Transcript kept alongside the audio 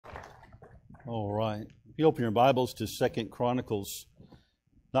All right. If you open your Bibles to 2 Chronicles,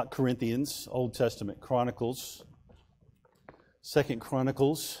 not Corinthians, Old Testament, Chronicles. 2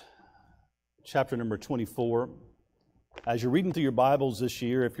 Chronicles, chapter number 24. As you're reading through your Bibles this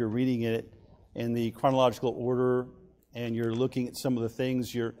year, if you're reading it in the chronological order and you're looking at some of the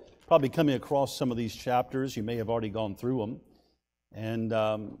things, you're probably coming across some of these chapters. You may have already gone through them. And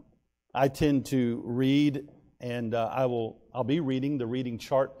I tend to read, and I'll be reading the reading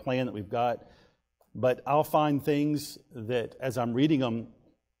chart plan that we've got. But I'll find things that as I'm reading them,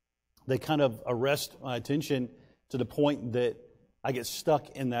 they kind of arrest my attention to the point that I get stuck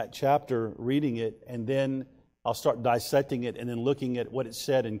in that chapter reading it, and then I'll start dissecting it and then looking at what it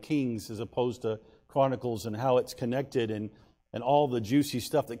said in Kings as opposed to Chronicles and how it's connected and all the juicy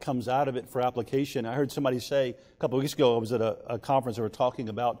stuff that comes out of it for application. I heard somebody say a couple of weeks ago, I was at a conference, they were talking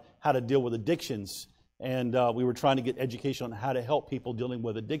about how to deal with addictions, and we were trying to get education on how to help people dealing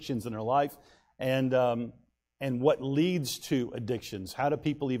with addictions in their life. And what leads to addictions. How do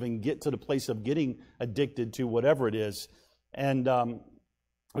people even get to the place of getting addicted to whatever it is? And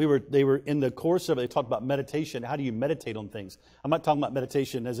they were in the course of it, they talked about meditation. How do you meditate on things? I'm not talking about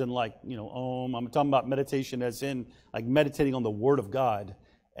meditation as in like, Om. I'm talking about meditation as in like meditating on the Word of God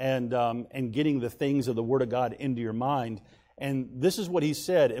and getting the things of the Word of God into your mind. And this is what he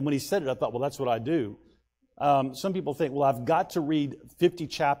said. And when he said it, I thought, well, that's what I do. Some people think, well, I've got to read 50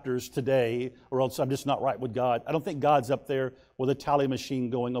 chapters today or else I'm just not right with God. I don't think God's up there with a tally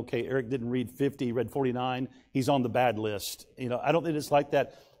machine going, okay, Eric didn't read 50, he read 49, he's on the bad list. I don't think it's like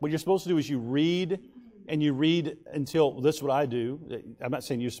that. What you're supposed to do is you read, and you read until, this is what I do. I'm not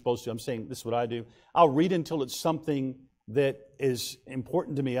saying you're supposed to, I'm saying this is what I do. I'll read until it's something that is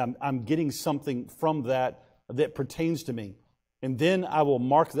important to me. I'm getting something from that pertains to me. And then I will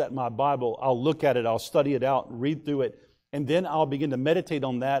mark that in my Bible. I'll look at it. I'll study it out, read through it. And then I'll begin to meditate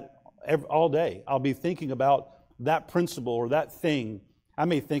on that all day. I'll be thinking about that principle or that thing. I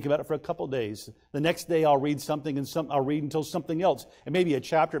may think about it for a couple of days. The next day I'll read something and I'll read until something else. It may be a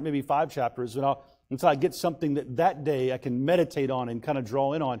chapter, it may be 5 chapters. Until I get something that day I can meditate on and kind of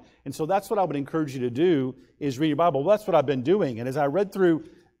draw in on. And so that's what I would encourage you to do is read your Bible. Well, that's what I've been doing. And as I read through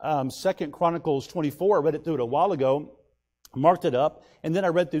 2 Chronicles 24, I read it through it a while ago, marked it up, and then I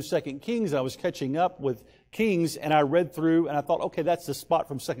read through 2 Kings, and I was catching up with Kings, and I read through, and I thought, okay, that's the spot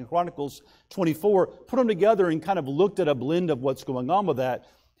from 2 Chronicles 24, put them together and kind of looked at a blend of what's going on with that.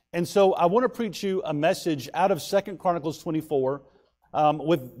 And so I want to preach you a message out of 2 Chronicles 24,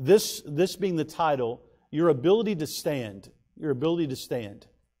 with this being the title, Your Ability to Stand. Your Ability to Stand.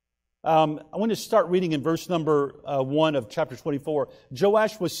 I want to start reading in verse number 1 of chapter 24.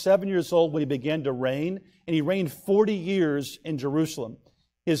 Joash was 7 years old when he began to reign, and he reigned 40 years in Jerusalem.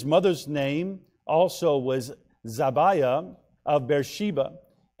 His mother's name also was Zabiah of Beersheba.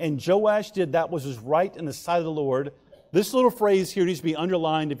 And Joash did that which was right in the sight of the Lord. This little phrase here needs to be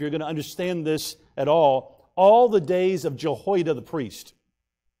underlined if you're going to understand this at all the days of Jehoiada the priest.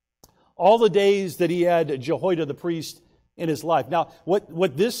 All the days that he had Jehoiada the priest in his life. Now,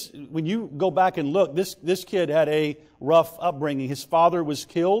 when you go back and look, this kid had a rough upbringing. His father was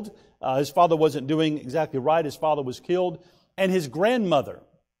killed. His father wasn't doing exactly right. His father was killed. And his grandmother,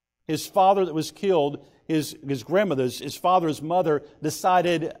 his father that was killed, his grandmother's, his father's mother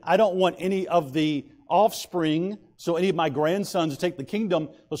decided, I don't want any of the offspring, so any of my grandsons to take the kingdom.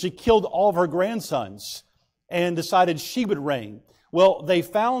 So she killed all of her grandsons and decided she would reign. Well, they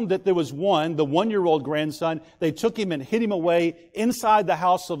found that there was the 1-year-old grandson. They took him and hid him away inside the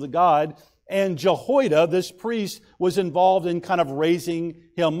house of the God. And Jehoiada, this priest, was involved in kind of raising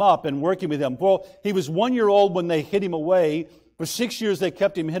him up and working with him. Well, he was 1 year old when they hid him away. For 6 years, they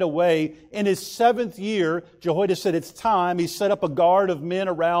kept him hid away. In his 7th year, Jehoiada said, it's time. He set up a guard of men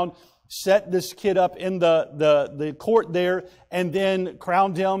around, set this kid up in the court there, and then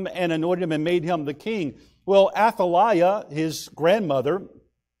crowned him and anointed him and made him the king. Well, Athaliah, his grandmother,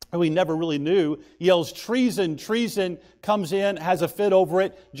 who he never really knew, yells, treason, treason, comes in, has a fit over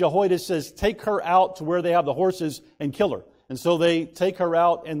it. Jehoiada says, take her out to where they have the horses and kill her. And so they take her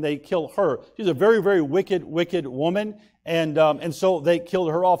out and they kill her. She's a very, very wicked woman. And so they killed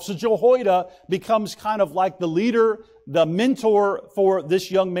her off. So Jehoiada becomes kind of like the leader, the mentor for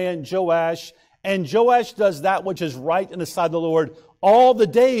this young man, Joash. And Joash does that which is right in the sight of the Lord all the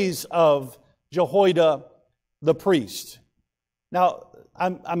days of Jehoiada the priest. Now,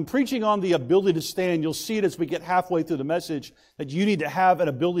 I'm preaching on the ability to stand. You'll see it as we get halfway through the message that you need to have an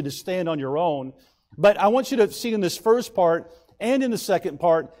ability to stand on your own. But I want you to see in this first part and in the second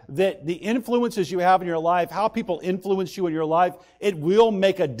part that the influences you have in your life, how people influence you in your life, it will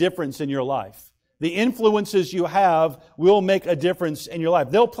make a difference in your life. The influences you have will make a difference in your life.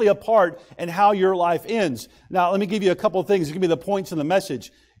 They'll play a part in how your life ends. Now, let me give you a couple of things. Give me the points in the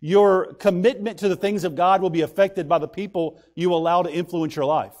message. Your commitment to the things of God will be affected by the people you allow to influence your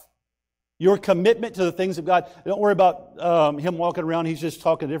life. Your commitment to the things of God. Don't worry about him walking around. He's just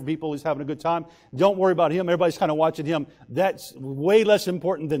talking to different people. He's having a good time. Don't worry about him. Everybody's kind of watching him. That's way less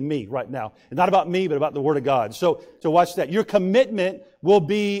important than me right now. It's not about me, but about the Word of God. So watch that. Your commitment will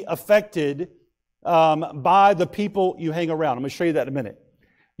be affected by the people you hang around. I'm going to show you that in a minute.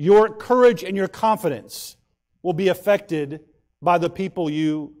 Your courage and your confidence will be affected by the people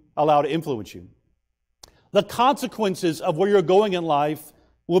you allow to influence you. The consequences of where you're going in life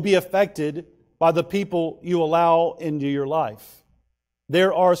will be affected by the people you allow into your life.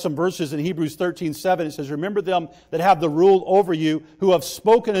 There are some verses in Hebrews 13:7. It says, remember them that have the rule over you, who have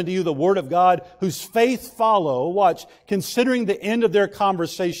spoken unto you the word of God, whose faith follow, watch, considering the end of their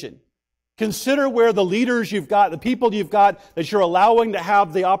conversation. Consider where the leaders you've got, the people you've got that you're allowing to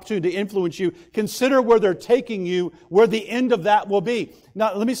have the opportunity to influence you. Consider where they're taking you, where the end of that will be.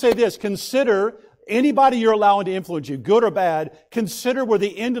 Now, let me say this. Consider anybody you're allowing to influence you, good or bad. Consider where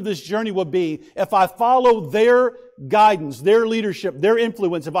the end of this journey will be. If I follow their guidance, their leadership, their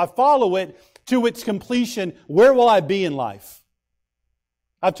influence, if I follow it to its completion, where will I be in life?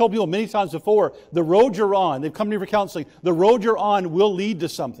 I've told people many times before, the road you're on, they've come to me for counseling, the road you're on will lead to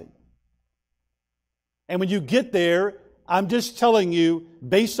something. And when you get there, I'm just telling you,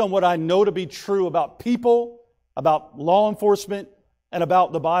 based on what I know to be true about people, about law enforcement, and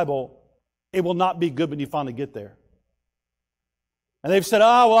about the Bible, it will not be good when you finally get there. And they've said,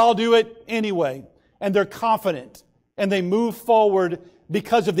 well, I'll do it anyway. And they're confident. And they move forward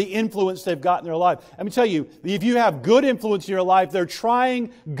because of the influence they've got in their life. Let me tell you, if you have good influence in your life,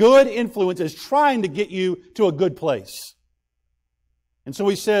 good influence is trying to get you to a good place. And so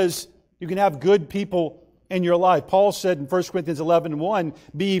he says, you can have good people in your life. Paul said in 1 Corinthians 11:1,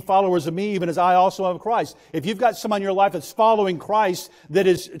 be ye followers of me, even as I also am of Christ. If you've got someone in your life that's following Christ, that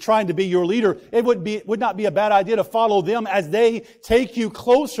is trying to be your leader, it would not be a bad idea to follow them as they take you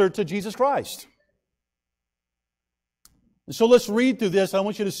closer to Jesus Christ. And so let's read through this. I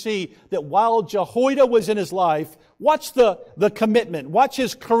want you to see that while Jehoiada was in his life, watch the commitment. Watch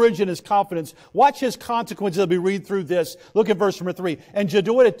his courage and his confidence. Watch his consequences as we read through this. Look at verse number 3. And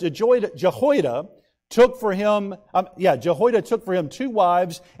Jehoiada took for him 2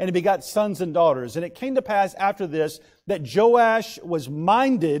 wives, and he begot sons and daughters. And it came to pass after this that Joash was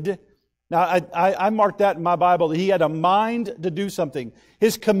minded. Now, I marked that in my Bible, that he had a mind to do something.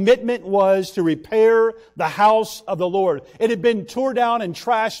 His commitment was to repair the house of the Lord. It had been torn down and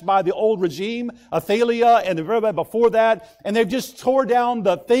trashed by the old regime, Athaliah and the everybody before that, and they've just tore down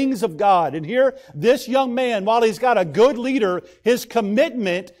the things of God. And here, this young man, while he's got a good leader, his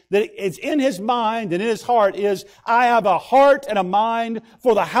commitment that is in his mind and in his heart is, I have a heart and a mind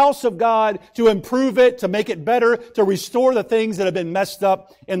for the house of God, to improve it, to make it better, to restore the things that have been messed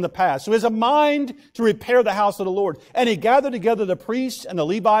up in the past. So he has a mind to repair the house of the Lord. And he gathered together the priests and the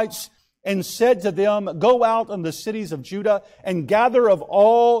Levites and said to them, go out in the cities of Judah and gather of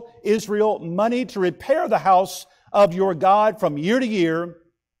all Israel money to repair the house of your God from year to year,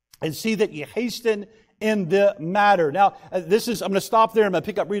 and see that ye hasten in the matter. Now, I'm going to stop there. I'm going to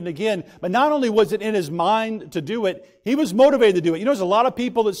pick up reading again. But not only was it in his mind to do it, he was motivated to do it. You know, there's a lot of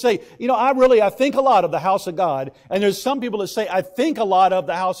people that say, I think a lot of the house of God. And there's some people that say, I think a lot of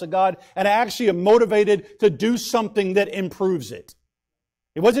the house of God, and I actually am motivated to do something that improves it.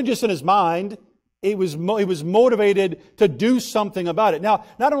 It wasn't just in his mind. He was motivated to do something about it. Now,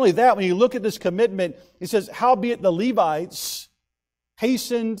 not only that, when you look at this commitment, he says, howbeit the Levites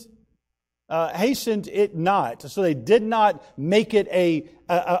hastened it not. So they did not make it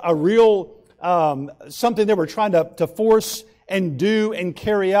a real something they were trying to force and do and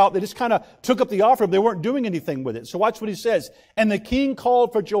carry out. They just kind of took up the offer, but they weren't doing anything with it. So watch what he says. And the king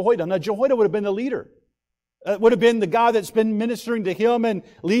called for Jehoiada. Now Jehoiada would have been the leader. Would have been the guy that's been ministering to him and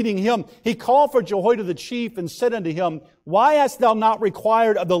leading him. He called for Jehoiada the chief and said unto him, why hast thou not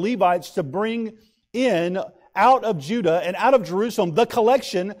required of the Levites to bring in out of Judah and out of Jerusalem the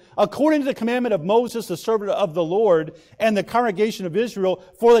collection according to the commandment of Moses, the servant of the Lord, and the congregation of Israel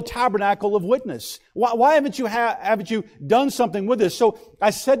for the tabernacle of witness? Why haven't you done something with this? So I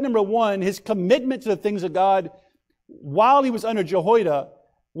said, number one, his commitment to the things of God while he was under Jehoiada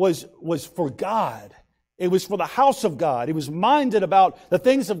was for God. It was for the house of God. He was minded about the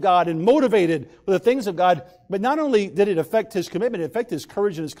things of God and motivated for the things of God. But not only did it affect his commitment, it affected his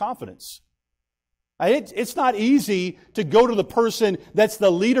courage and his confidence. It's not easy to go to the person that's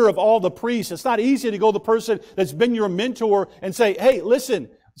the leader of all the priests. It's not easy to go to the person that's been your mentor and say, hey, listen,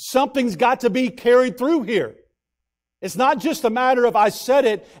 Something's got to be carried through here. It's not just a matter of I said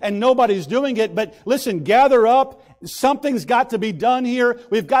it and nobody's doing it, but listen, gather up. Something's got to be done here.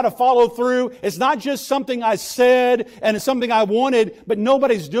 We've got to follow through. It's not just something I said and it's something I wanted, but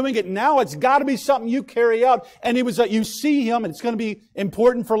nobody's doing it. Now it's got to be something you carry out. And it was that you see him, and it's going to be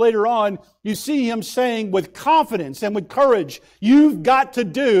important for later on, you see him saying with confidence and with courage, you've got to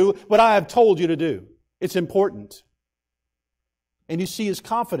do what I have told you to do. It's important. And you see his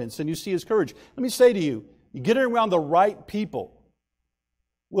confidence and you see his courage. Let me say to you, getting around the right people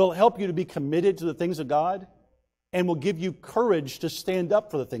will help you to be committed to the things of God and will give you courage to stand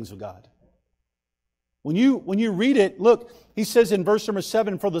up for the things of God. When you read it, look, he says in verse number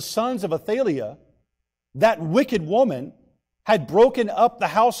 7, for the sons of Athaliah, that wicked woman had broken up the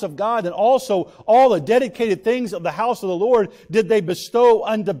house of God, and also all the dedicated things of the house of the Lord did they bestow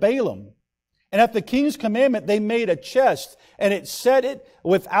unto Balaam. And at the king's commandment, they made a chest, and it set it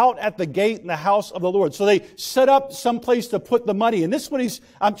without at the gate in the house of the Lord. So they set up some place to put the money. And this is what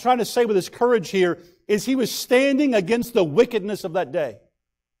I'm trying to say with his courage here, is he was standing against the wickedness of that day.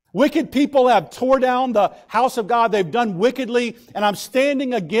 Wicked people have tore down the house of God. They've done wickedly, and I'm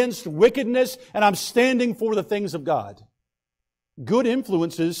standing against wickedness, and I'm standing for the things of God. Good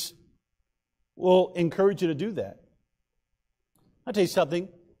influences will encourage you to do that. I'll tell you something.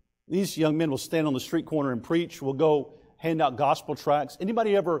 These young men will stand on the street corner and preach. We'll go hand out gospel tracts.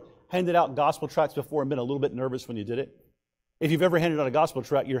 Anybody ever handed out gospel tracts before and been a little bit nervous when you did it? If you've ever handed out a gospel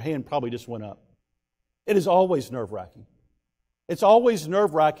tract, your hand probably just went up. It is always nerve-wracking. It's always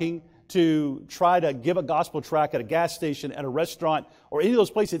nerve-wracking to try to give a gospel tract at a gas station, at a restaurant, or any of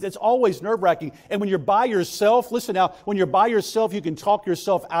those places. It's always nerve-wracking. And when you're by yourself, listen now, when you're by yourself, you can talk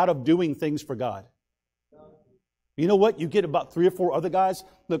yourself out of doing things for God. You know what? You get about 3 or 4 other guys.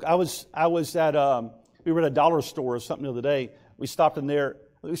 Look, we were at a dollar store or something the other day. We stopped in there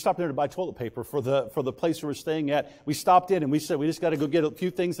to buy toilet paper for the place we were staying at. We stopped in and we said, we just got to go get a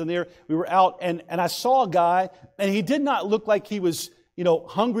few things in there. We were out and I saw a guy, and he did not look like he was,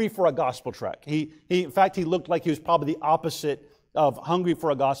 hungry for a gospel tract. In fact, he looked like he was probably the opposite of hungry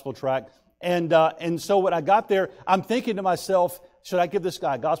for a gospel tract. And so when I got there, I'm thinking to myself, should I give this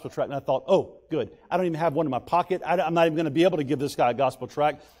guy a gospel tract? And I thought, oh, good. I don't even have one in my pocket. I'm not even going to be able to give this guy a gospel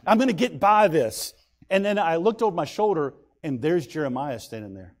tract. I'm going to get by this. And then I looked over my shoulder, and there's Jeremiah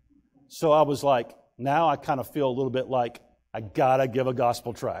standing there. So I was like, now I kind of feel a little bit like I got to give a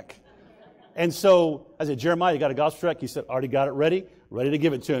gospel tract. And so I said, Jeremiah, you got a gospel tract? He said, already got it ready to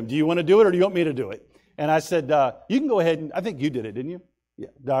give it to him. Do you want to do it or do you want me to do it? And I said, you can go ahead and, I think you did it, didn't you? Yeah.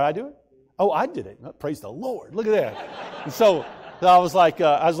 Did I do it? Oh, I did it. Oh, praise the Lord. Look at that. And so I was like,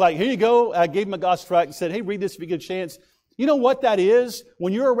 here you go. I gave him a gospel tract and said, hey, read this if you get a chance. You know what that is?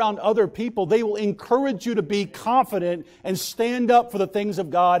 When you're around other people, they will encourage you to be confident and stand up for the things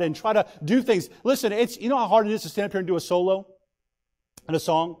of God and try to do things. Listen, you know how hard it is to stand up here and do a solo and a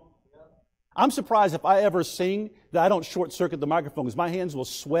song? I'm surprised if I ever sing that I don't short circuit the microphone because my hands will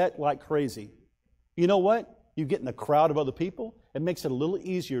sweat like crazy. You know what? You get in a crowd of other people, it makes it a little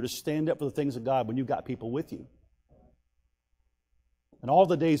easier to stand up for the things of God when you've got people with you. In all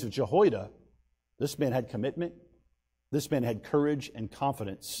the days of Jehoiada, this man had commitment. This man had courage and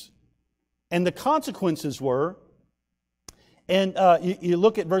confidence. And the consequences were, and you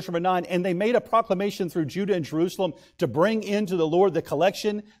look at verse number 9, and they made a proclamation through Judah and Jerusalem to bring into the Lord the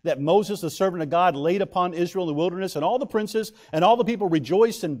collection that Moses, the servant of God, laid upon Israel in the wilderness. And all the princes and all the people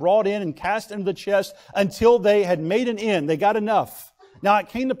rejoiced and brought in and cast into the chest until they had made an end. They got enough. Now it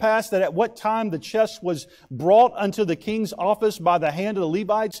came to pass that at what time the chest was brought unto the king's office by the hand of the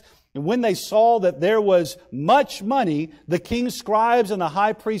Levites, and when they saw that there was much money, the king's scribes and the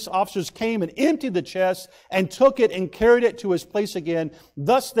high priest's officers came and emptied the chest and took it and carried it to his place again.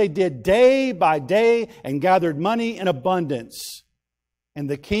 Thus they did day by day and gathered money in abundance. And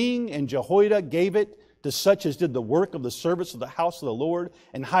the king and Jehoiada gave it to such as did the work of the service of the house of the Lord,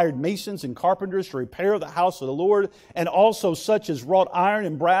 and hired masons and carpenters to repair the house of the Lord, and also such as wrought iron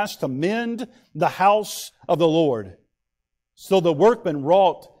and brass to mend the house of the Lord. So the workmen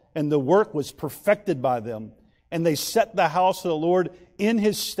wrought, and the work was perfected by them. And they set the house of the Lord in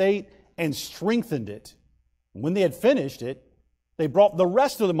his state and strengthened it. When they had finished it, they brought the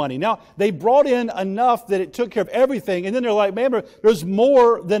rest of the money. Now, they brought in enough that it took care of everything. And then they're like, man, there's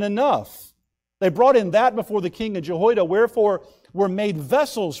more than enough. They brought in that before the king of Jehoiada, wherefore were made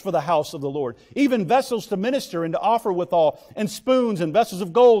vessels for the house of the Lord, even vessels to minister and to offer withal, and spoons and vessels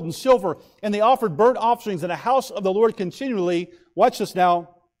of gold and silver. And they offered burnt offerings in the house of the Lord continually. Watch this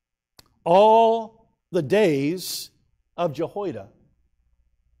now. All the days of Jehoiada.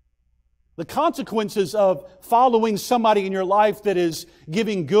 The consequences of following somebody in your life that is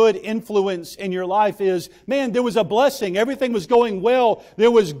giving good influence in your life is, man, there was a blessing. Everything was going well. There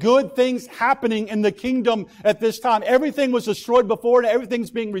was good things happening in the kingdom at this time. Everything was destroyed before and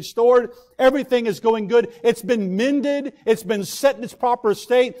everything's being restored. Everything is going good. It's been mended. It's been set in its proper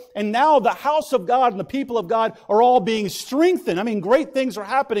state. And now the house of God and the people of God are all being strengthened. I mean, great things are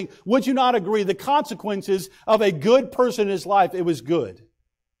happening. Would you not agree? The consequences of a good person in his life, it was good.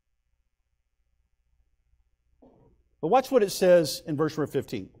 But watch what it says in verse number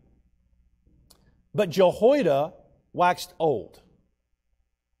 15. But Jehoiada waxed old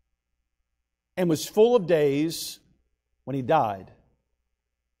and was full of days when he died.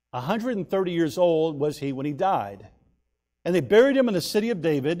 130 years old was he when he died. And they buried him in the city of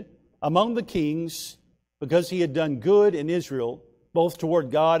David among the kings because he had done good in Israel, both toward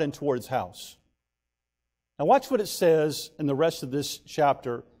God and toward his house. Now watch what it says in the rest of this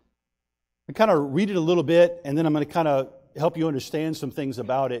chapter. I kind of read it a little bit, and then I'm going to kind of help you understand some things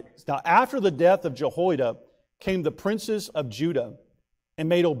about it. Now, after the death of Jehoiada came the princes of Judah and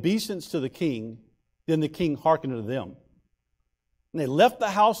made obeisance to the king. Then the king hearkened unto them. And they left the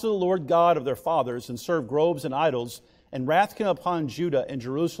house of the Lord God of their fathers and served groves and idols, and wrath came upon Judah and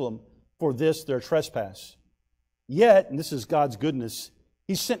Jerusalem for this their trespass. Yet, and this is God's goodness,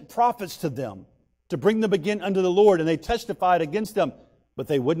 He sent prophets to them to bring them again unto the Lord, and they testified against them, but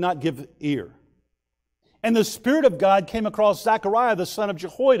they would not give ear. And the Spirit of God came across Zechariah, the son of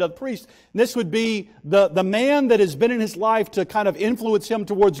Jehoiada, the priest. And this would be the man that has been in his life to kind of influence him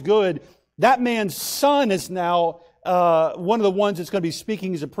towards good. That man's son is now one of the ones that's going to be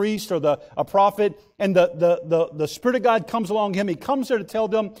speaking as a priest or a prophet. And the Spirit of God comes along him. He comes there to tell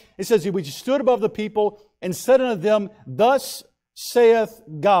them, it says, he stood above the people and said unto them, Thus saith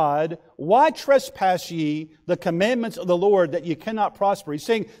God, why trespass ye the commandments of the Lord that ye cannot prosper? He's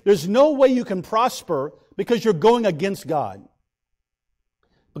saying there's no way you can prosper because you're going against God.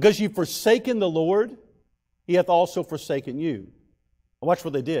 Because you've forsaken the Lord, He hath also forsaken you. And watch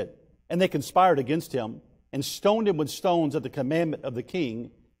what they did. And they conspired against him and stoned him with stones at the commandment of the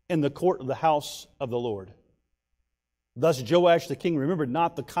king in the court of the house of the Lord. Thus Joash the king remembered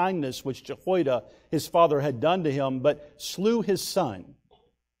not the kindness which Jehoiada his father had done to him, but slew his son.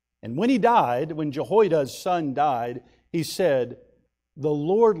 And when he died, when Jehoiada's son died, he said, The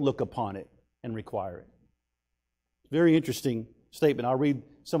Lord look upon it and require it. Very interesting statement. I'll read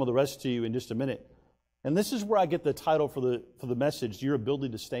some of the rest to you in just a minute. And this is where I get the title for the message, Your Ability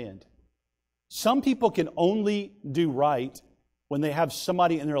to Stand. Some people can only do right when they have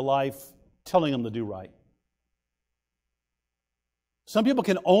somebody in their life telling them to do right. Some people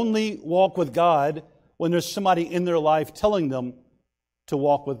can only walk with God when there's somebody in their life telling them to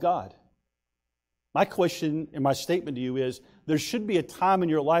walk with God. My question and my statement to you is, there should be a time in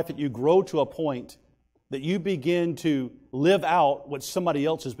your life that you grow to a point that you begin to live out what somebody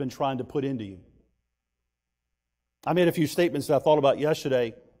else has been trying to put into you. I made a few statements that I thought about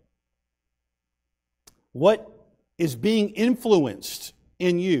yesterday. What is being influenced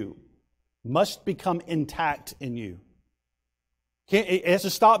in you must become intact in you. It has to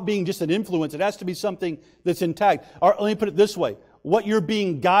stop being just an influence. It has to be something that's intact. Or let me put it this way. What you're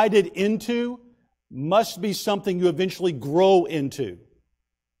being guided into must be something you eventually grow into.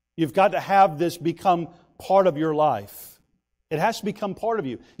 You've got to have this become part of your life. It has to become part of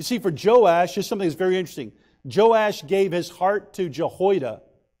you. You see, for Joash, just something that's very interesting. Joash gave his heart to Jehoiada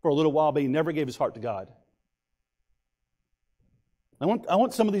for a little while, but he never gave his heart to God. I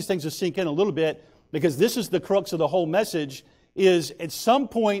want some of these things to sink in a little bit, because this is the crux of the whole message, is at some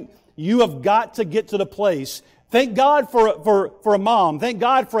point you have got to get to the place. Thank God for a mom. Thank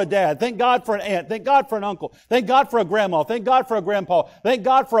God for a dad. Thank God for an aunt. Thank God for an uncle. Thank God for a grandma. Thank God for a grandpa. Thank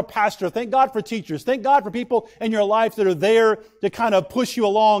God for a pastor. Thank God for teachers. Thank God for people in your life that are there to kind of push you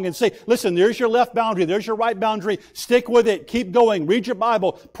along and say, listen, there's your left boundary. There's your right boundary. Stick with it. Keep going. Read your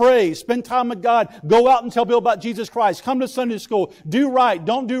Bible. Pray. Spend time with God. Go out and tell people about Jesus Christ. Come to Sunday school. Do right.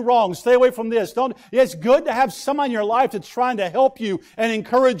 Don't do wrong. Stay away from this. It's good to have someone in your life that's trying to help you and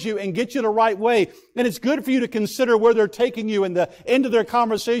encourage you and get you the right way. And it's good for you to consider where they're taking you in the end of their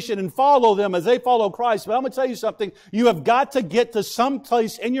conversation and follow them as they follow Christ. But I'm going to tell you something. You have got to get to some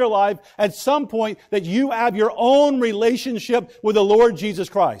place in your life at some point that you have your own relationship with the Lord Jesus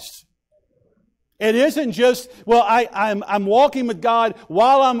Christ. It isn't just, well, I'm walking with God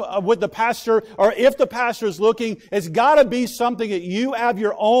while I'm with the pastor, or if the pastor is looking. It's got to be something that you have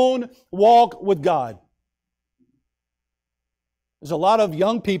your own walk with God. There's a lot of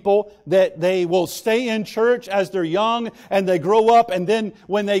young people that they will stay in church as they're young and they grow up, and then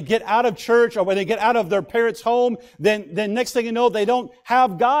when they get out of church or when they get out of their parents' home, then next thing you know, they don't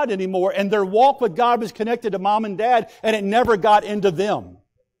have God anymore, and their walk with God was connected to mom and dad, and it never got into them.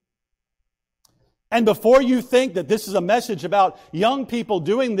 And before you think that this is a message about young people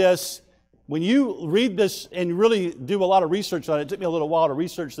doing this, when you read this and really do a lot of research on it, it took me a little while to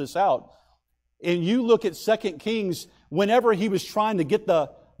research this out, and you look at 2 Kings, whenever he was trying to get the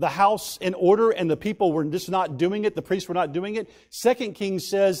house in order and the people were just not doing it, the priests were not doing it, 2 Kings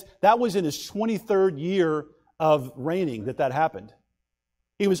says that was in his 23rd year of reigning that happened.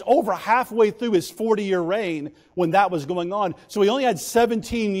 He was over halfway through his 40-year reign when that was going on. So he only had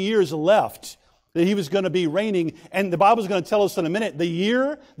 17 years left that he was going to be reigning. And the Bible is going to tell us in a minute, the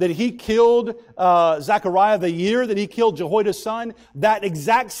year that he killed Zechariah, the year that he killed Jehoiada's son, that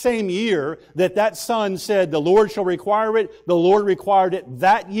exact same year that son said, the Lord shall require it, the Lord required it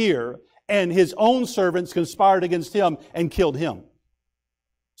that year, and his own servants conspired against him and killed him.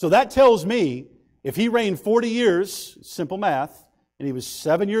 So that tells me, if he reigned 40 years, simple math, and he was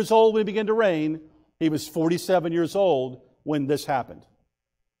 7 years old when he began to reign, he was 47 years old when this happened.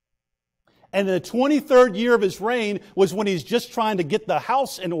 And the 23rd year of his reign was when he's just trying to get the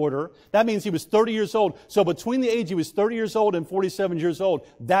house in order. That means he was 30 years old. So between the age he was 30 years old and 47 years old,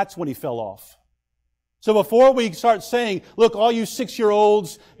 that's when he fell off. So before we start saying, look, all you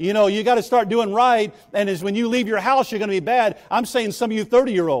 6-year-olds, you got to start doing right, and as when you leave your house, you're going to be bad. I'm saying some of you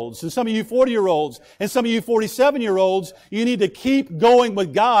 30-year-olds, and some of you 40-year-olds, and some of you 47-year-olds, you need to keep going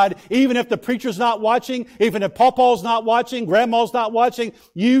with God, even if the preacher's not watching, even if Pawpaw's not watching, Grandma's not watching,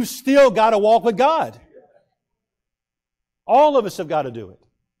 you've still got to walk with God. All of us have got to do it.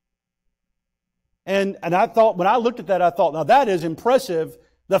 And I thought, when I looked at that, I thought, now that is impressive.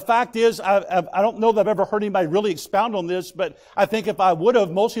 The fact is, I don't know that I've ever heard anybody really expound on this, but I think if I would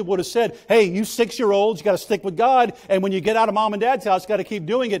have, most people would have said, hey, you 6-year-olds, you got to stick with God, and when you get out of mom and dad's house, you got to keep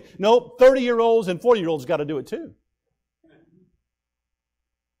doing it. Nope, 30-year-olds and 40-year-olds got to do it too.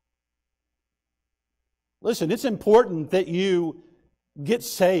 Listen, it's important that you get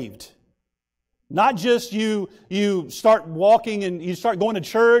saved. Not just you start walking and you start going to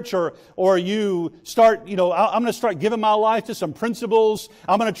church or you start, I'm going to start giving my life to some principles.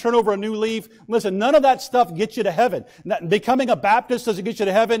 I'm going to turn over a new leaf. Listen, none of that stuff gets you to heaven. Becoming a Baptist doesn't get you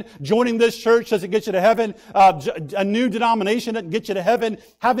to heaven. Joining this church doesn't get you to heaven. A new denomination doesn't get you to heaven.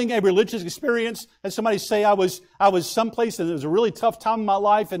 Having a religious experience. And somebody say I was someplace and it was a really tough time in my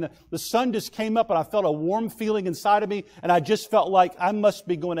life and the sun just came up and I felt a warm feeling inside of me and I just felt like I must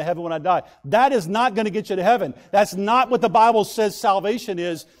be going to heaven when I die. That is not going to get you to heaven. That's not what the Bible says salvation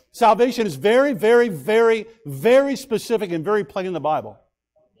is. Salvation is very, very, very, very specific and very plain in the Bible.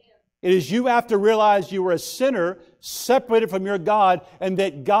 It is you have to realize you were a sinner separated from your God and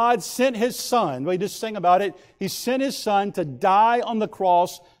that God sent His Son. We just sang about it. He sent His Son to die on the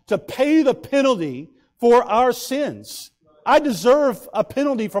cross to pay the penalty for our sins. I deserve a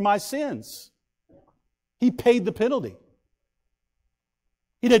penalty for my sins. He paid the penalty.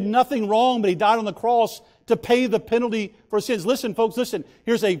 He did nothing wrong, but He died on the cross to pay the penalty for sins. Listen, folks, listen.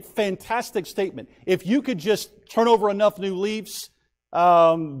 Here's a fantastic statement. If you could just turn over enough new leaves,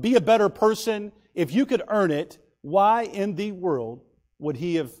 be a better person, if you could earn it, why in the world would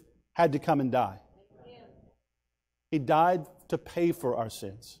He have had to come and die? He died to pay for our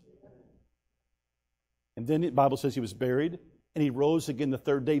sins. And then the Bible says He was buried, and He rose again the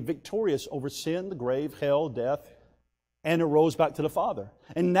third day, victorious over sin, the grave, hell, death, and arose back to the Father.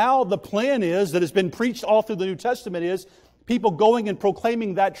 And now the plan is, that has been preached all through the New Testament, is people going and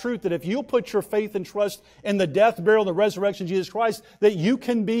proclaiming that truth, that if you'll put your faith and trust in the death, burial, and the resurrection of Jesus Christ, that you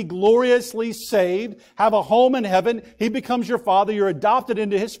can be gloriously saved, have a home in heaven, He becomes your Father, you're adopted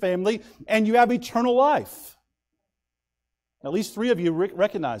into His family, and you have eternal life. At least 3 of you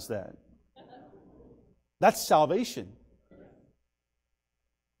recognize that. That's salvation.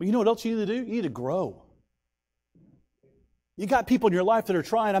 But you know what else you need to do? You need to grow. You got people in your life that are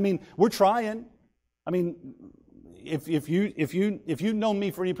trying. I mean, we're trying. I mean, if you've known me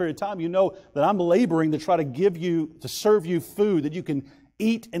for any period of time, you know that I'm laboring to try to serve you food that you can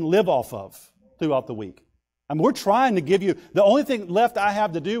eat and live off of throughout the week. I mean, we're trying to give you, the only thing left I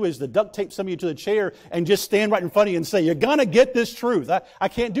have to do is to duct tape some of you to the chair and just stand right in front of you and say, you're going to get this truth. I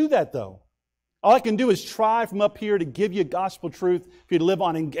can't do that though. All I can do is try from up here to give you gospel truth for you to live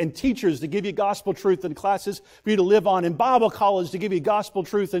on, and teachers to give you gospel truth in classes for you to live on, and Bible college to give you gospel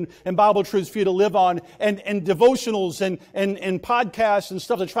truth and Bible truths for you to live on, and devotionals and podcasts and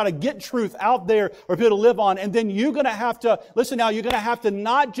stuff to try to get truth out there for people to live on. And then you're going to have to, listen now, you're going to have to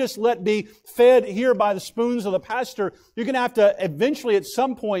not just be fed here by the spoons of the pastor. You're going to have to eventually at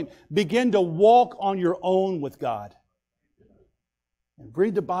some point begin to walk on your own with God. And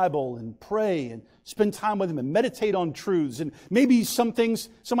read the Bible and pray and spend time with Him and meditate on truths. And maybe some things,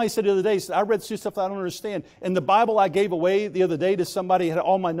 somebody said the other day, I read some stuff that I don't understand. And the Bible I gave away the other day to somebody, had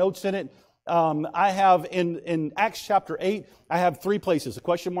all my notes in it. I have in Acts chapter 8, I have 3 places, a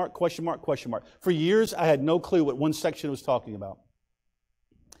question mark, question mark, question mark. For years, I had no clue what one section was talking about.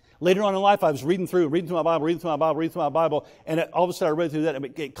 Later on in life, I was reading through my Bible, and all of a sudden I read through that and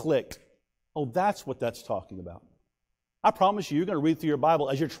it clicked. Oh, that's what that's talking about. I promise you're going to read through your Bible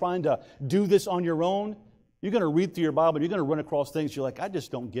as you're trying to do this on your own. You're going to read through your Bible and you're going to run across things you're like, I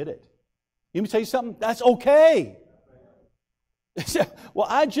just don't get it. Let me tell you something? That's okay. Well,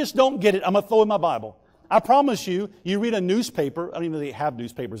 I just don't get it. I'm going to throw in my Bible. I promise you, you read a newspaper. I don't even know they have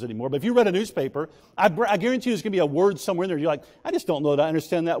newspapers anymore, but if you read a newspaper, I guarantee you there's going to be a word somewhere in there. You're like, I just don't know that I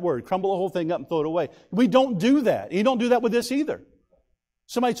understand that word. Crumble the whole thing up and throw it away. We don't do that. You don't do that with this either.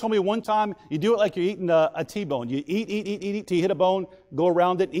 Somebody told me one time, you do it like you're eating a T-bone. You eat till you hit a bone, go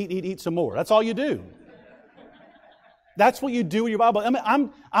around it, eat some more. That's all you do. That's what you do with your Bible. I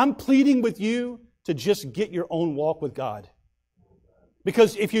mean, I'm pleading with you to just get your own walk with God.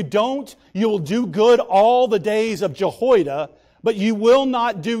 Because if you don't, you will do good all the days of Jehoiada, but you will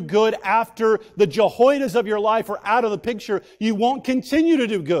not do good after the Jehoiadas of your life are out of the picture. You won't continue to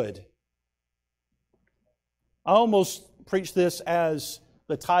do good. I almost preached this as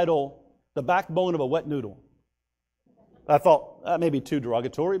the title, The Backbone of a Wet Noodle. I thought that may be too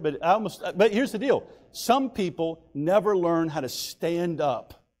derogatory, but here's the deal. Some people never learn how to stand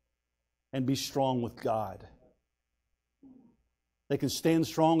up and be strong with God. They can stand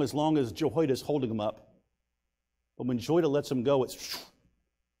strong as long as Jehoiada is holding them up. But when Jehoiada lets them go, it's...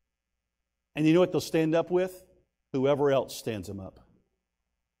 And you know what they'll stand up with? Whoever else stands them up.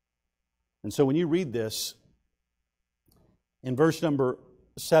 And so when you read this, in verse number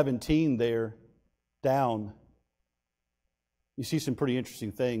 17 there, down, you see some pretty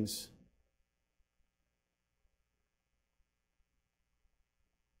interesting things.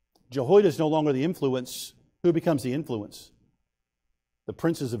 Jehoiada is no longer the influence. Who becomes the influence? The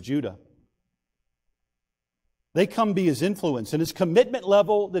princes of Judah. They come be his influence. And his commitment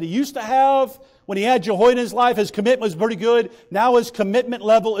level that he used to have when he had Jehoiada in his life, his commitment was pretty good. Now his commitment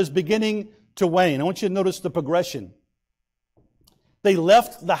level is beginning to wane. I want you to notice the progression. They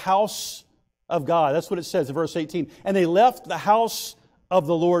left the house of God. That's what it says in verse 18. And they left the house of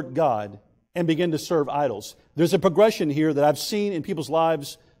the Lord God and began to serve idols. There's a progression here that I've seen in people's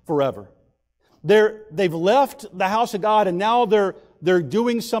lives forever. They've left the house of God and now they're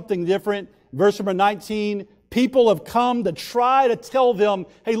doing something different. Verse number 19, people have come to try to tell them,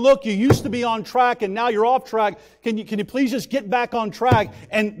 hey, look, you used to be on track and now you're off track. Can you please just get back on track?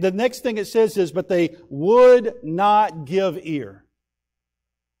 And the next thing it says is, but they would not give ear.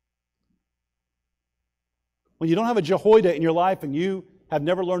 When you don't have a Jehoiada in your life and you have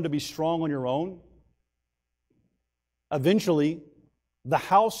never learned to be strong on your own, eventually the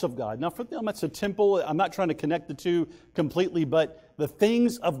house of God. Now for them it's a temple. I'm not trying to connect the two completely, but the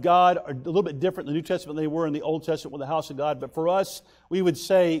things of God are a little bit different in the New Testament than they were in the Old Testament with the house of God. But for us, we would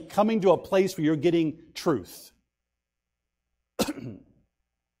say coming to a place where you're getting truth.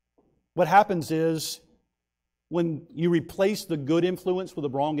 What happens is when you replace the good influence with the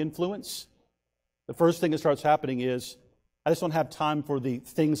wrong influence, the first thing that starts happening is, I just don't have time for the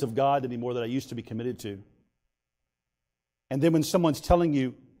things of God anymore that I used to be committed to. And then when someone's telling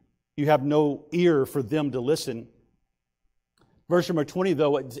you, you have no ear for them to listen. Verse number 20,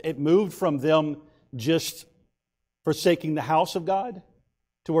 though, it moved from them just forsaking the house of God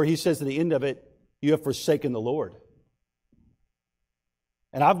to where he says at the end of it, you have forsaken the Lord.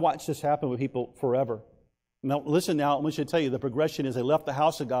 And I've watched this happen with people forever. Now, listen now, I want you to tell you, the progression is they left the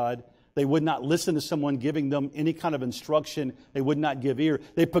house of God. They would not listen to someone giving them any kind of instruction. They would not give ear.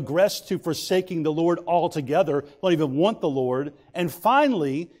 They progressed to forsaking the Lord altogether. Don't even want the Lord. And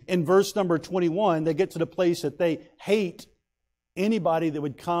finally, in verse number 21, they get to the place that they hate anybody that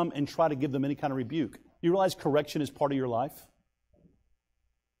would come and try to give them any kind of rebuke. You realize correction is part of your life?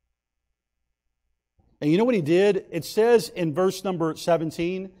 And you know what he did? It says in verse number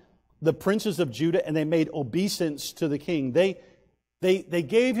 17, the princes of Judah, and they made obeisance to the king. They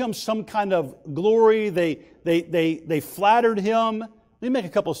gave him some kind of glory. They flattered him. Let me make a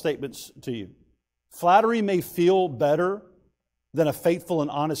couple of statements to you. Flattery may feel better than a faithful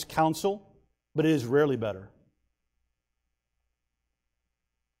and honest counsel, but it is rarely better.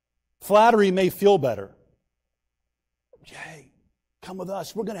 Flattery may feel better. Hey, come with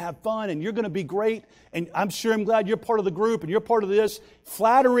us. We're going to have fun and you're going to be great. And I'm glad you're part of the group and you're part of this.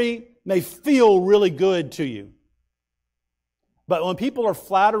 Flattery may feel really good to you. But when people are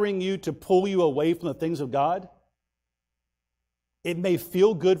flattering you to pull you away from the things of God, it may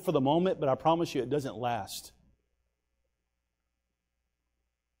feel good for the moment, but I promise you it doesn't last.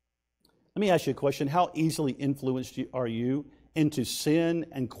 Let me ask you a question. How easily influenced are you into sin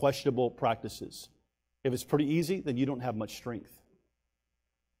and questionable practices? If it's pretty easy, then you don't have much strength.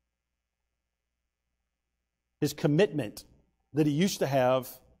 His commitment that he used to have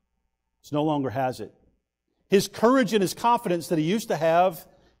no longer has it. His courage and his confidence that he used to have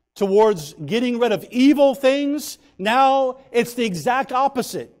towards getting rid of evil things, now it's the exact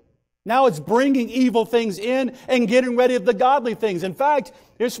opposite. Now it's bringing evil things in and getting rid of the godly things. In fact,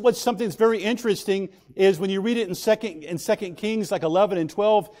 here's something that's very interesting is when you read it in 2 Kings like 11 and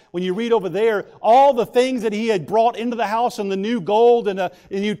 12, when you read over there, all the things that he had brought into the house and the new gold and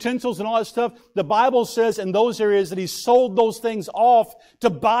utensils and all that stuff, the Bible says in those areas that he sold those things off to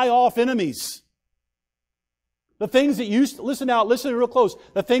buy off enemies. The things that listen real close,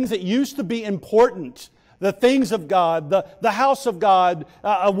 the things that used to be important, the things of God, the house of God,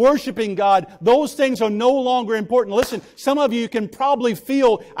 worshiping God, those things are no longer important. Listen, some of you can probably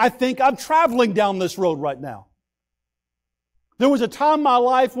feel, I think I'm traveling down this road right now. There was a time in my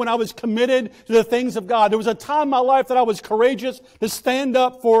life when I was committed to the things of God. There was a time in my life that I was courageous to stand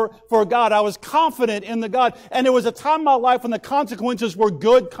up for God. I was confident in the God. And there was a time in my life when the consequences were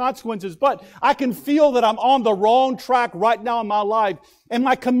good consequences. But I can feel that I'm on the wrong track right now in my life. And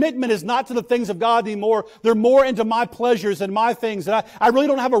my commitment is not to the things of God anymore. They're more into my pleasures and my things. And I really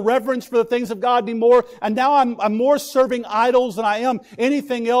don't have a reverence for the things of God anymore. And now I'm more serving idols than I am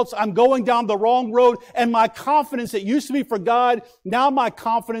anything else. I'm going down the wrong road. And my confidence that used to be for God, now my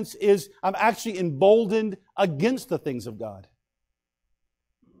confidence is I'm actually emboldened against the things of God.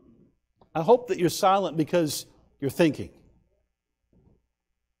 I hope that you're silent because you're thinking.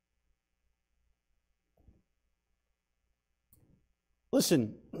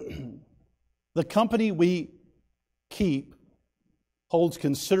 Listen, the company we keep holds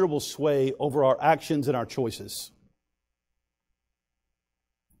considerable sway over our actions and our choices.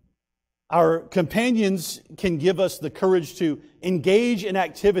 Our companions can give us the courage to engage in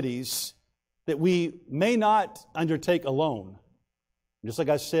activities that we may not undertake alone. Just like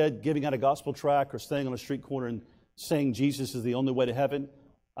I said, giving out a gospel tract or staying on a street corner and saying Jesus is the only way to heaven,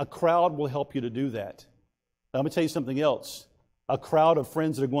 a crowd will help you to do that. Now, I'm going to tell you something else. A crowd of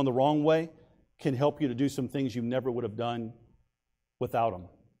friends that are going the wrong way can help you to do some things you never would have done without them.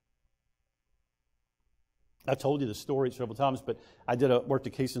 I told you the story several times, but I worked a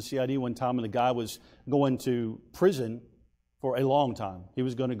case in CID one time, and the guy was going to prison for a long time. He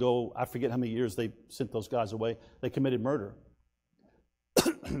was going to go, I forget how many years they sent those guys away. They committed murder.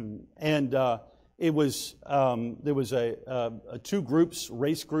 And there was two groups,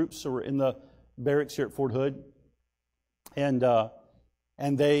 race groups, that were in the barracks here at Fort Hood. And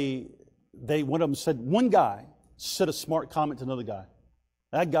they one of them said, one guy said a smart comment to another guy.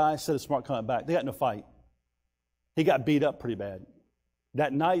 That guy said a smart comment back. They got in a fight. He got beat up pretty bad.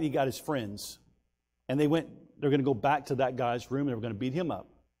 That night he got his friends, and they're going to go back to that guy's room and they were going to beat him up.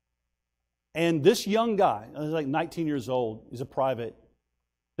 And this young guy, he's like 19 years old, he's a private.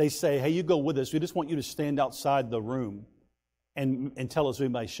 They say, hey, you go with us. We just want you to stand outside the room and tell us if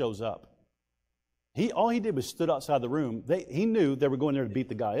anybody shows up. All he did was stood outside the room. He knew they were going there to beat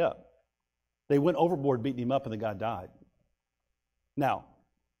the guy up. They went overboard beating him up, and the guy died. Now,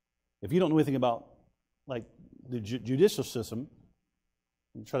 if you don't know anything about like the judicial system,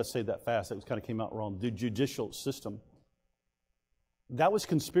 I'm trying to say that fast. It kind of came out wrong. The judicial system, that was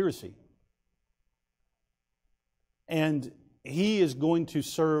conspiracy. And he is going to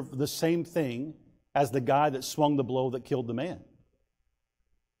serve the same thing as the guy that swung the blow that killed the man.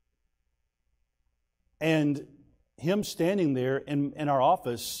 And him standing there in our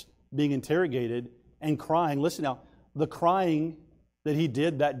office being interrogated and crying. Listen now, the crying that he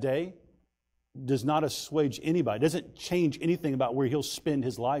did that day does not assuage anybody. It doesn't change anything about where he'll spend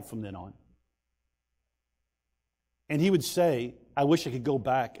his life from then on. And he would say, I wish I could go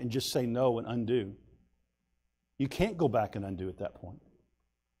back and just say no and undo. You can't go back and undo at that point.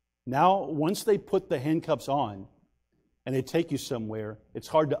 Now, once they put the handcuffs on and they take you somewhere, it's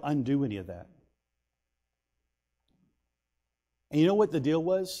hard to undo any of that. And you know what the deal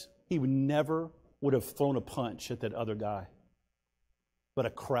was? He never would have thrown a punch at that other guy. But a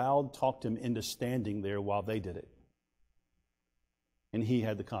crowd talked him into standing there while they did it. And he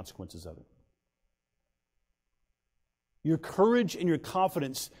had the consequences of it. Your courage and your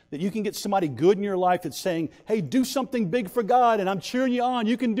confidence that you can get somebody good in your life that's saying, hey, do something big for God, and I'm cheering you on.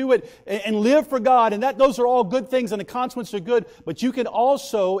 You can do it and live for God. And those are all good things, and the consequences are good. But you can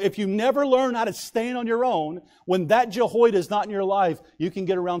also, if you never learn how to stand on your own, when that Jehoiada is not in your life, you can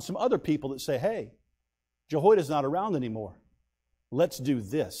get around some other people that say, hey, Jehoiada's not around anymore. Let's do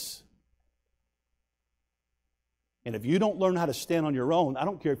this. And if you don't learn how to stand on your own, I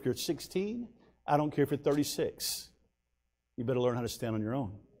don't care if you're 16, I don't care if you're 36. You better learn how to stand on your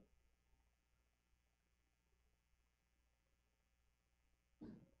own.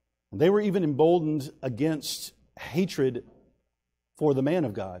 They were even emboldened against hatred for the man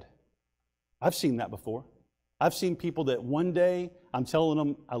of God. I've seen that before. I've seen people that one day I'm telling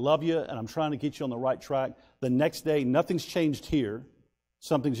them I love you and I'm trying to get you on the right track. The next day nothing's changed here.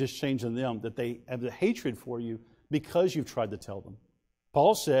 Something's just changed in them, that they have the hatred for you because you've tried to tell them.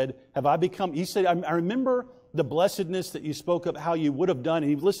 Paul said, he said, I remember the blessedness that you spoke of, how you would have done, and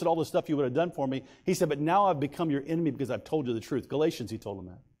he listed all the stuff you would have done for me. He said, but now I've become your enemy because I've told you the truth. Galatians, he told them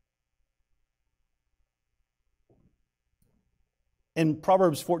that. In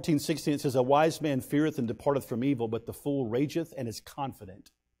Proverbs 14:16, it says, a wise man feareth and departeth from evil, but the fool rageth and is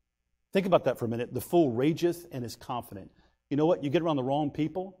confident. Think about that for a minute. The fool rageth and is confident. You know what? You get around the wrong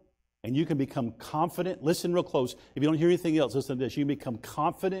people, and you can become confident. Listen real close. If you don't hear anything else, listen to this. You can become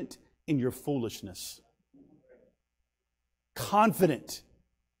confident in your foolishness. Confident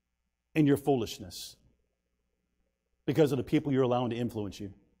in your foolishness because of the people you're allowing to influence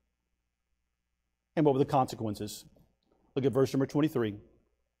you. And what were the consequences? Look at verse number 23.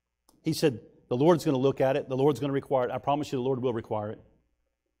 He said, the Lord's going to look at it. The Lord's going to require it. I promise you the Lord will require it.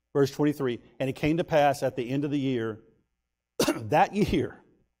 Verse 23, and it came to pass at the end of the year, that year,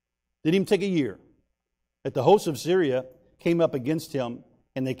 didn't even take a year, that the hosts of Syria came up against him,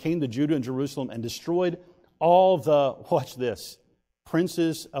 and they came to Judah and Jerusalem and destroyed all the, watch this,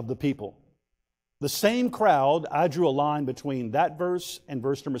 princes of the people. The same crowd, I drew a line between that verse and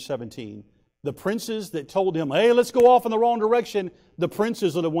verse number 17. The princes that told him, hey, let's go off in the wrong direction, the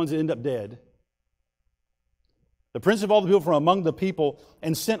princes are the ones that end up dead. The prince of all the people from among the people,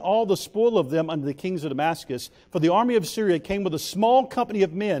 and sent all the spoil of them unto the kings of Damascus. For the army of Syria came with a small company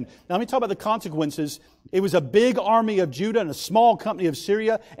of men. Now let me talk about the consequences. It was a big army of Judah and a small company of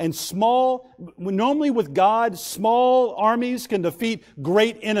Syria. And normally with God, small armies can defeat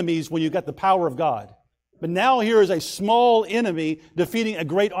great enemies when you've got the power of God. But now here is a small enemy defeating a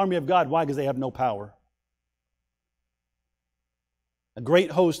great army of God. Why? Because they have no power. A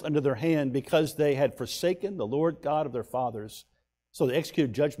great host under their hand, because they had forsaken the Lord God of their fathers. So they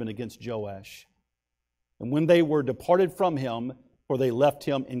executed judgment against Joash. And when they were departed from him, for they left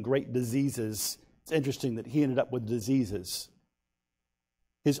him in great diseases. It's interesting that he ended up with diseases.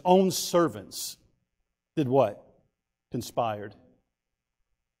 His own servants did what? Conspired.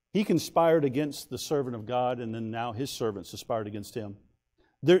 He conspired against the servant of God, and then now his servants conspired against him.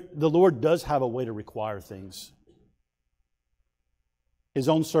 The Lord does have a way to require things. His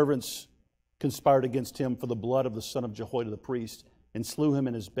own servants conspired against him for the blood of the son of Jehoiada the priest, and slew him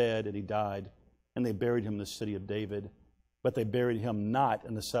in his bed, and he died. And they buried him in the city of David. But they buried him not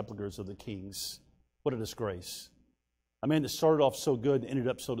in the sepulchres of the kings. What a disgrace. A man that started off so good and ended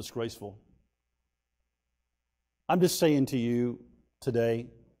up so disgraceful. I'm just saying to you today,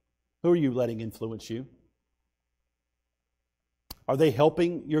 who are you letting influence you? Are they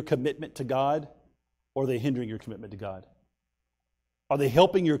helping your commitment to God, or are they hindering your commitment to God? Are they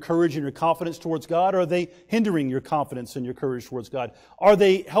helping your courage and your confidence towards God, or are they hindering your confidence and your courage towards God? Are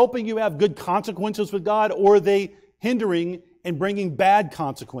they helping you have good consequences with God, or are they hindering and bringing bad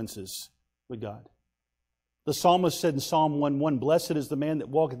consequences with God? The psalmist said in Psalm 1:1, blessed is the man that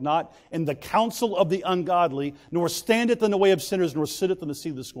walketh not in the counsel of the ungodly, nor standeth in the way of sinners, nor sitteth in the seat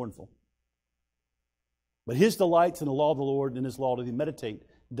of the scornful. But his delights in the law of the Lord, and in his law doth he meditate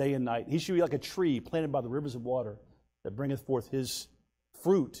day and night. He should be like a tree planted by the rivers of water, that bringeth forth his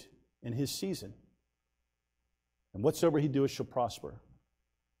fruit in his season. And whatsoever he doeth shall prosper.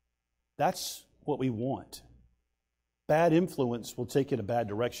 That's what we want. Bad influence will take you in a bad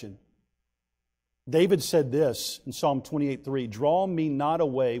direction. David said this in Psalm 28:3, draw me not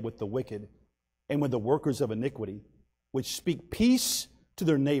away with the wicked and with the workers of iniquity, which speak peace to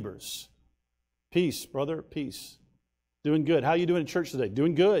their neighbors. Peace, brother, peace. Doing good. How are you doing in church today?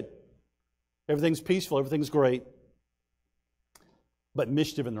 Doing good. Everything's peaceful, everything's great. But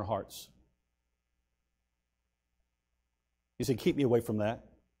mischief in their hearts. He said, keep me away from that.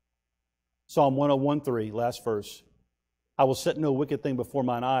 Psalm 101:3, last verse. I will set no wicked thing before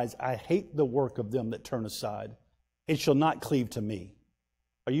mine eyes. I hate the work of them that turn aside. It shall not cleave to me.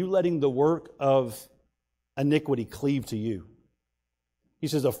 Are you letting the work of iniquity cleave to you? He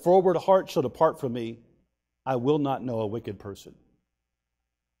says, a froward heart shall depart from me. I will not know a wicked person.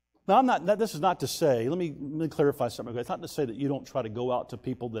 Now, this is not to say, let me clarify something. It's not to say that you don't try to go out to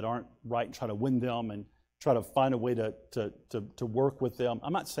people that aren't right and try to win them and try to find a way to work with them.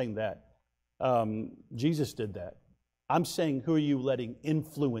 I'm not saying that. Jesus did that. I'm saying, who are you letting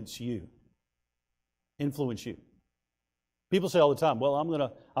influence you? Influence you. People say all the time, well, I'm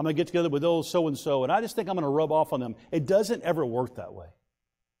gonna get together with those so-and-so, and I just think I'm going to rub off on them. It doesn't ever work that way.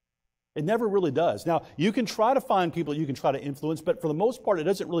 It never really does. Now, you can try to find people you can try to influence, but for the most part, it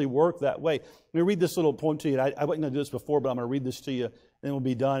doesn't really work that way. Let me read this little poem to you. I wasn't going to do this before, but I'm going to read this to you, and then we'll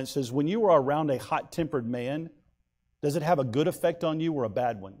be done. It says, when you are around a hot-tempered man, does it have a good effect on you or a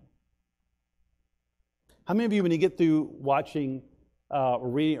bad one? How many of you, when you get through watching or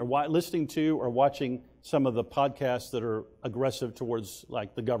reading or listening to or watching some of the podcasts that are aggressive towards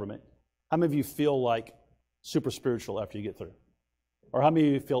like the government, how many of you feel like super spiritual after you get through? Or how many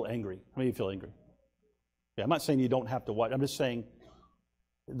of you feel angry? How many of you feel angry? Yeah, I'm not saying you don't have to watch. I'm just saying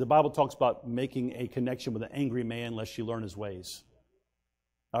the Bible talks about making a connection with an angry man lest you learn his ways.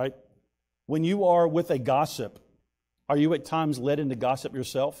 All right? When you are with a gossip, are you at times led into gossip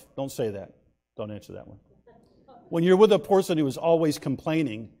yourself? Don't say that. Don't answer that one. When you're with a person who is always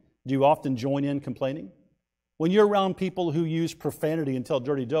complaining, do you often join in complaining? When you're around people who use profanity and tell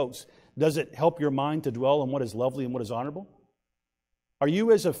dirty jokes, does it help your mind to dwell on what is lovely and what is honorable? Are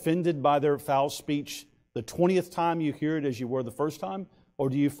you as offended by their foul speech the 20th time you hear it as you were the first time? Or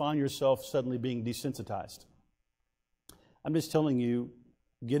do you find yourself suddenly being desensitized? I'm just telling you,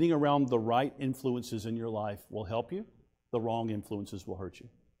 getting around the right influences in your life will help you. The wrong influences will hurt you.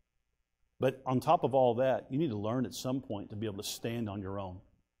 But on top of all that, you need to learn at some point to be able to stand on your own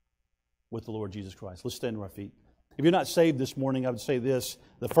with the Lord Jesus Christ. Let's stand to our feet. If you're not saved this morning, I would say this.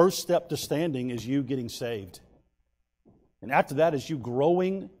 The first step to standing is you getting saved. And after that is you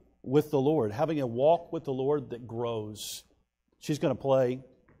growing with the Lord, having a walk with the Lord that grows. She's going to play.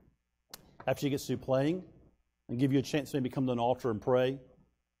 After she gets through playing, and give you a chance to maybe come to an altar and pray.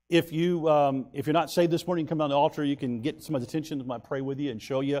 If you're not saved this morning, you come down to the altar. You can get somebody's attention. I might pray with you and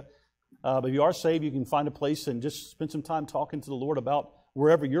show you. But if you are saved, you can find a place and just spend some time talking to the Lord about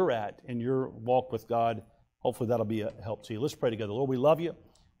wherever you're at in your walk with God. Hopefully that'll be a help to you. Let's pray together. Lord, we love you.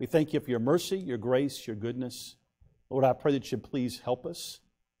 We thank you for your mercy, your grace, your goodness. Lord, I pray that you please help us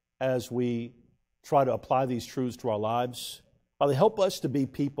as we try to apply these truths to our lives. Father, help us to be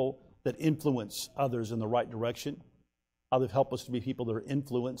people that influence others in the right direction. Father, help us to be people that are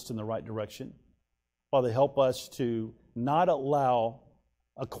influenced in the right direction. Father, help us to not allow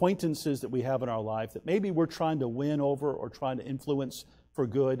acquaintances that we have in our life that maybe we're trying to win over or trying to influence for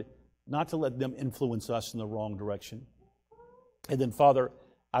good, not to let them influence us in the wrong direction. And then, Father,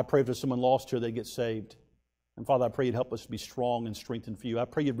 I pray if there's someone lost here, they get saved. And Father, I pray you'd help us to be strong and strengthened for you. I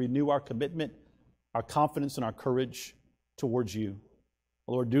pray you'd renew our commitment, our confidence, and our courage towards you.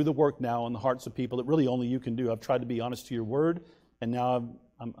 Lord, do the work now in the hearts of people that really only you can do. I've tried to be honest to your word, and now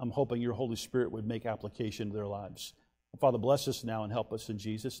I'm hoping your Holy Spirit would make application to their lives. Father, bless us now and help us in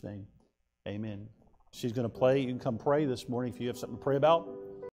Jesus' name. Amen. She's going to play. You can come pray this morning if you have something to pray about.